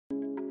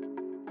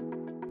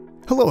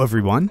Hello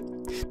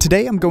everyone!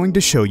 Today I'm going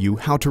to show you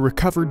how to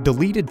recover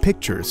deleted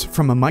pictures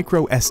from a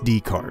micro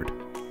SD card.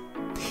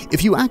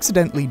 If you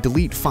accidentally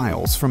delete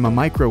files from a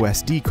micro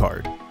SD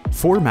card,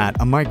 format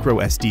a micro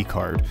SD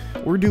card,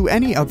 or do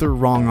any other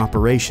wrong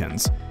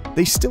operations,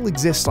 they still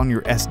exist on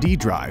your SD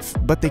drive,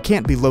 but they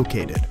can't be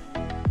located.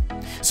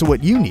 So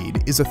what you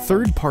need is a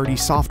third-party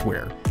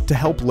software to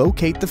help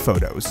locate the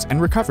photos and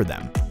recover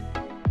them.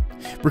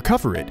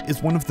 Recoverit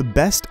is one of the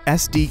best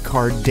SD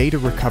card data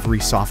recovery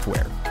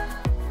software.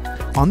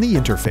 On the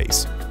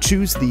interface,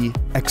 choose the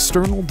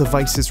External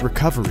Devices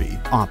Recovery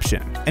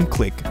option and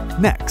click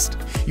Next.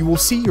 You will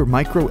see your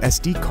micro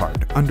SD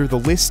card under the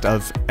list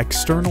of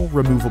external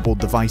removable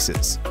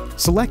devices.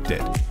 Select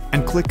it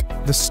and click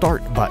the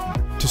Start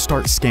button to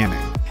start scanning.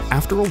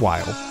 After a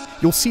while,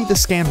 you'll see the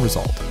scan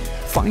result.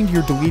 Find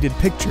your deleted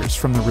pictures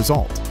from the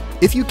result.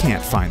 If you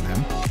can't find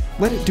them,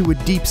 let it do a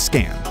deep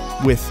scan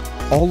with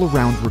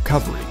All-Around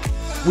Recovery,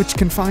 which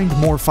can find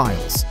more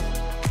files.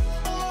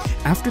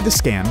 After the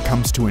scan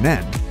comes to an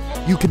end,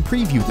 you can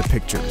preview the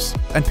pictures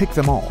and pick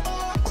them all.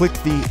 Click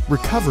the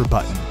Recover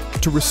button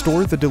to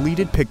restore the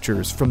deleted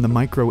pictures from the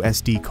micro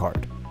SD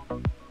card.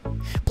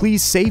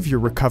 Please save your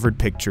recovered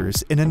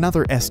pictures in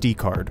another SD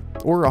card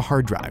or a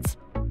hard drive.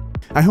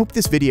 I hope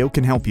this video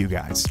can help you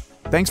guys.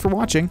 Thanks for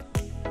watching.